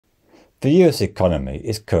The US economy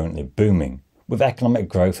is currently booming, with economic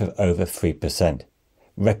growth of over 3%,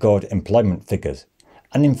 record employment figures,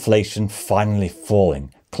 and inflation finally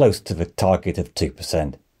falling close to the target of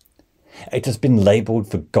 2%. It has been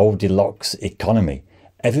labelled the Goldilocks economy.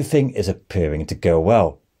 Everything is appearing to go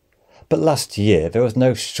well. But last year there was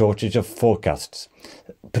no shortage of forecasts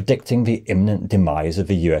predicting the imminent demise of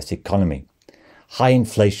the US economy. High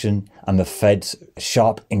inflation and the Fed's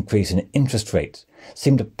sharp increase in interest rates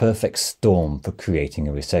seemed a perfect storm for creating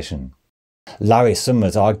a recession. Larry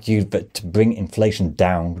Summers argued that to bring inflation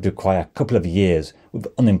down would require a couple of years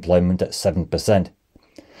with unemployment at 7%.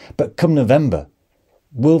 But come November,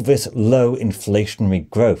 will this low inflationary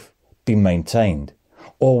growth be maintained,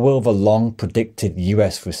 or will the long predicted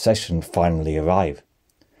US recession finally arrive?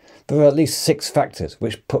 There are at least 6 factors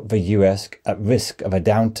which put the US at risk of a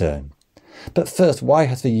downturn. But first, why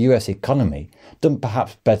has the US economy done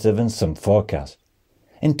perhaps better than some forecast?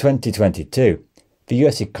 In 2022, the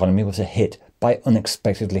US economy was hit by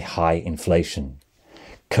unexpectedly high inflation,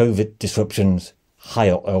 COVID disruptions,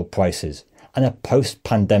 higher oil prices, and a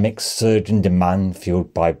post-pandemic surge in demand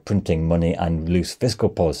fueled by printing money and loose fiscal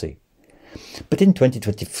policy. But in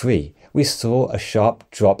 2023, we saw a sharp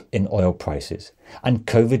drop in oil prices, and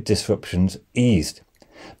COVID disruptions eased.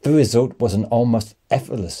 The result was an almost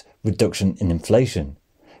effortless reduction in inflation.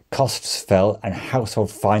 Costs fell and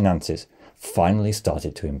household finances finally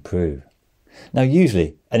started to improve. Now,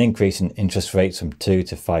 usually an increase in interest rates from 2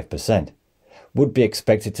 to 5% would be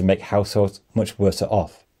expected to make households much worse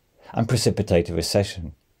off and precipitate a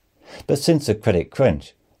recession. But since the credit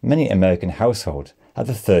crunch, many American households have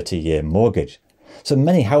a 30-year mortgage, so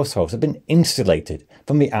many households have been insulated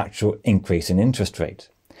from the actual increase in interest rates.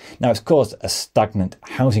 Now, it's caused a stagnant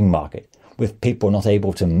housing market, with people not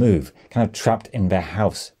able to move, kind of trapped in their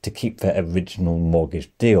house to keep their original mortgage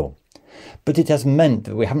deal. But it has meant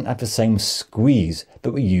that we haven't had the same squeeze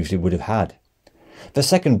that we usually would have had. The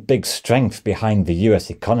second big strength behind the US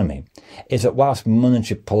economy is that whilst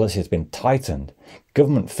monetary policy has been tightened,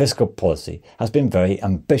 government fiscal policy has been very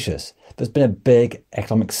ambitious. There's been a big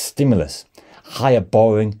economic stimulus, higher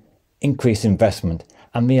borrowing, increased investment,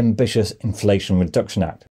 and the ambitious Inflation Reduction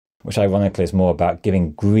Act, which ironically is more about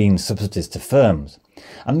giving green subsidies to firms.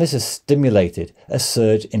 And this has stimulated a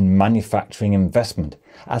surge in manufacturing investment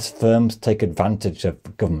as firms take advantage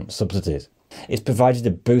of government subsidies. It's provided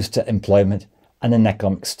a boost to employment and an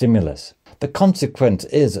economic stimulus. The consequence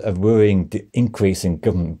is a worrying increase in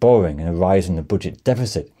government borrowing and a rise in the budget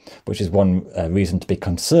deficit, which is one reason to be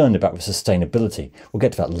concerned about the sustainability. We'll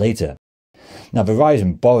get to that later. Now, the rise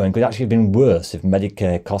in borrowing could actually have been worse if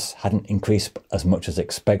Medicare costs hadn't increased as much as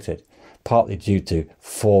expected, partly due to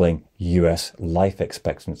falling US life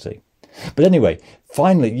expectancy. But anyway,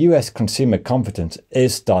 finally, US consumer confidence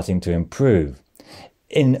is starting to improve.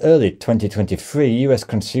 In early 2023, US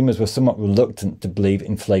consumers were somewhat reluctant to believe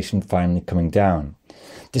inflation finally coming down.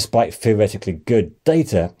 Despite theoretically good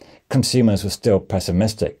data, consumers were still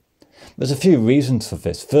pessimistic. There's a few reasons for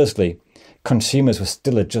this. Firstly, consumers were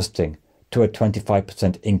still adjusting to a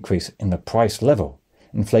 25% increase in the price level.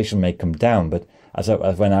 Inflation may come down, but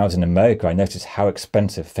when I was in America, I noticed how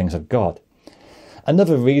expensive things have got.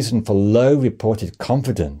 Another reason for low reported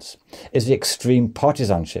confidence is the extreme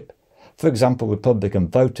partisanship. For example, Republican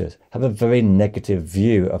voters have a very negative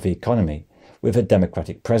view of the economy with a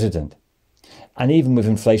Democratic president. And even with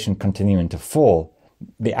inflation continuing to fall,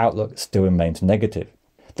 the outlook still remains negative.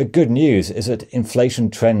 The good news is that inflation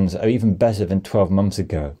trends are even better than 12 months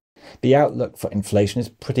ago. The outlook for inflation is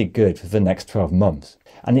pretty good for the next 12 months,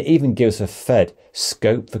 and it even gives the Fed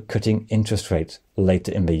scope for cutting interest rates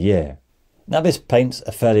later in the year. Now, this paints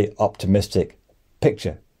a fairly optimistic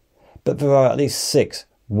picture, but there are at least 6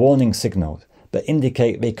 warning signals that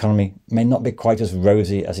indicate the economy may not be quite as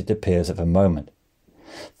rosy as it appears at the moment.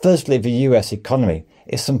 Firstly, the US economy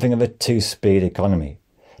is something of a 2-speed economy.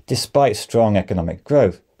 Despite strong economic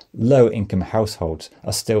growth, low-income households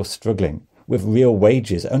are still struggling, with real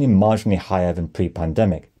wages only marginally higher than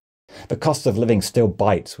pre-pandemic. The cost of living still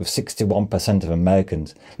bites, with 61% of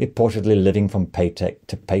Americans reportedly living from paycheck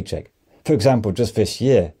to paycheck. For example, just this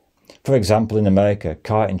year, in America,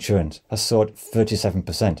 car insurance has soared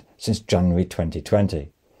 37% since January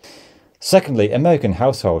 2020. Secondly, American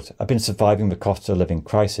households have been surviving the cost of living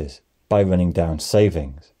crisis by running down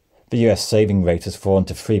savings. The US saving rate has fallen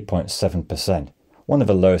to 3.7%, one of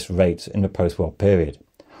the lowest rates in the post-war period.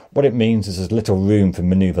 What it means is there's little room for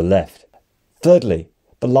manoeuvre left. Thirdly,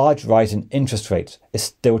 the large rise in interest rates is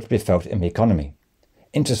still to be felt in the economy.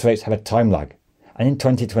 Interest rates have a time lag, and in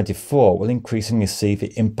 2024 will increasingly see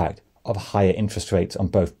the impact of higher interest rates on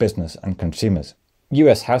both business and consumers.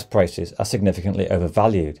 US house prices are significantly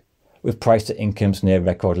overvalued. with price to incomes near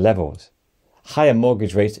record levels. Higher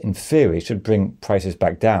mortgage rates in theory should bring prices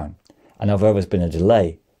back down, and although there's been a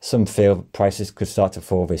delay, some feel prices could start to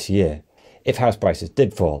fall this year. If house prices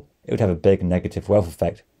did fall, it would have a big negative wealth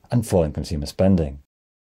effect and fall in consumer spending.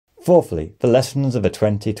 Fourthly, the lessons of the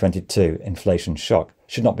 2022 inflation shock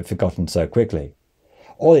should not be forgotten so quickly.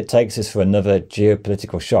 All it takes is for another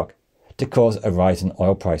geopolitical shock to cause a rise in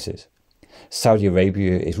oil prices. Saudi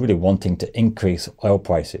Arabia is really wanting to increase oil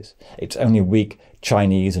prices. It's only weak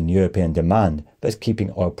Chinese and European demand that's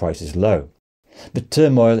keeping oil prices low. The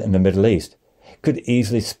turmoil in the Middle East could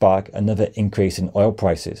easily spark another increase in oil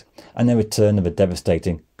prices and a return of a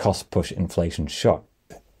devastating cost-push inflation shock.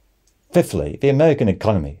 Fifthly, the American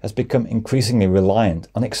economy has become increasingly reliant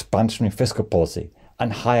on expansionary fiscal policy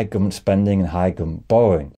and higher government spending and higher government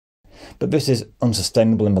borrowing. But this is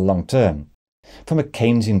unsustainable in the long term. From a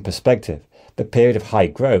Keynesian perspective, the period of high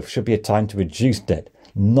growth should be a time to reduce debt,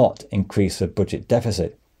 not increase the budget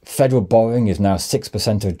deficit. Federal borrowing is now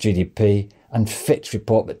 6% of GDP, and Fitch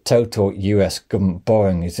report that total US government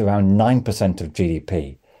borrowing is around 9% of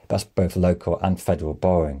GDP. That's both local and federal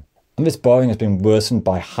borrowing. And this borrowing has been worsened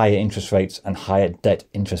by higher interest rates and higher debt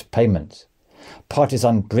interest payments.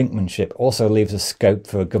 Partisan brinkmanship also leaves a scope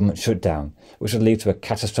for a government shutdown, which would lead to a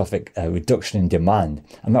catastrophic reduction in demand,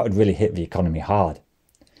 and that would really hit the economy hard.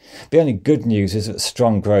 The only good news is that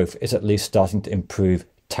strong growth is at least starting to improve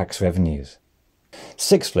tax revenues.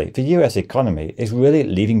 Sixthly, the US economy is really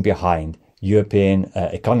leaving behind European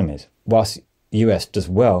economies. Whilst US does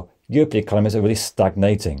well, European economies are really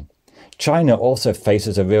stagnating. China also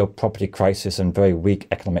faces a real property crisis and very weak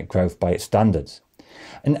economic growth by its standards.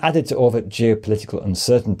 And added to all that geopolitical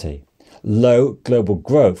uncertainty, low global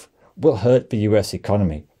growth will hurt the US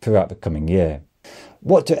economy throughout the coming year.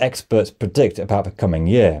 What do experts predict about the coming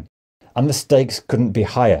year? And the stakes couldn't be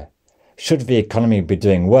higher. Should the economy be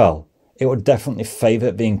doing well, it would definitely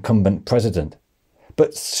favour the incumbent president.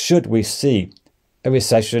 But should we see a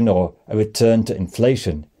recession or a return to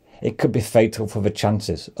inflation, it could be fatal for the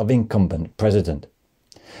chances of the incumbent president.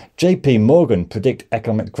 JP Morgan predict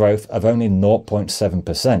economic growth of only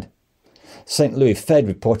 0.7%. St. Louis Fed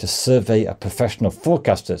report a survey of professional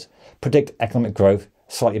forecasters predict economic growth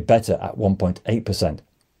slightly better at 1.8%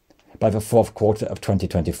 by the fourth quarter of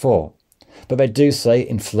 2024. But they do say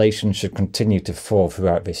inflation should continue to fall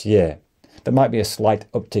throughout this year. There might be a slight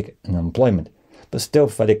uptick in unemployment, but still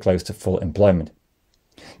fairly close to full employment.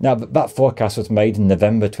 Now, that forecast was made in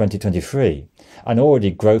November 2023, and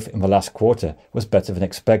already growth in the last quarter was better than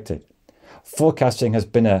expected. Forecasting has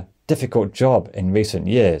been a difficult job in recent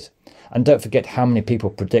years, and don't forget how many people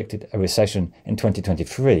predicted a recession in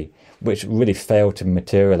 2023, which really failed to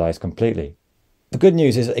materialise completely. The good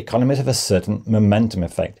news is that economies have a certain momentum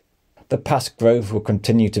effect. The past growth will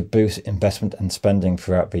continue to boost investment and spending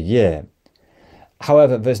throughout the year.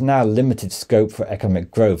 However, there's now limited scope for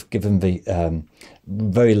economic growth given the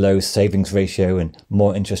very low savings ratio and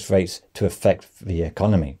more interest rates to affect the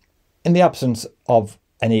economy. In the absence of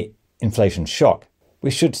any inflation shock,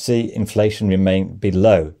 we should see inflation remain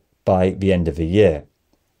below by the end of the year.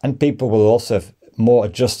 And people will also have more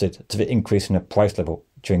adjusted to the increase in the price level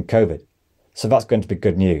during COVID. So that's going to be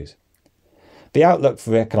good news. The outlook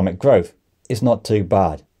for economic growth is not too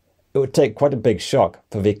bad. It would take quite a big shock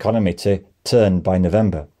for the economy to turn by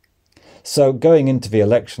November. So going into the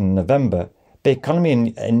election in November, the economy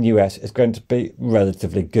in the US is going to be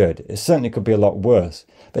relatively good. It certainly could be a lot worse.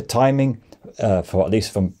 The timing, for at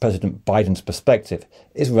least from President Biden's perspective,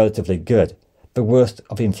 is relatively good. The worst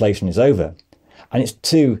of the inflation is over, and it's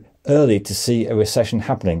too early to see a recession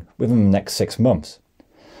happening within the next 6 months.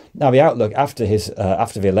 Now, the outlook after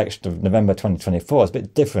the election of November 2024 is a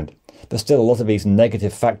bit different. There's still a lot of these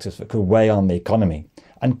negative factors that could weigh on the economy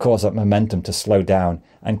and cause that momentum to slow down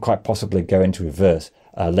and quite possibly go into reverse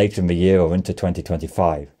later in the year or into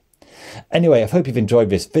 2025. Anyway, I hope you've enjoyed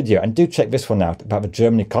this video, and do check this one out about the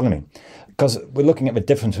German economy, because we're looking at the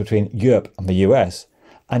difference between Europe and the US,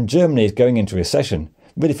 and Germany is going into recession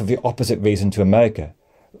really for the opposite reason to America.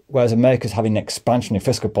 Whereas America's having an expansionary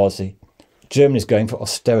fiscal policy, Germany's going for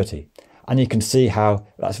austerity. And you can see how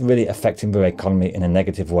that's really affecting their economy in a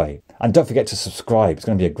negative way. And don't forget to subscribe, it's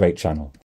going to be a great channel.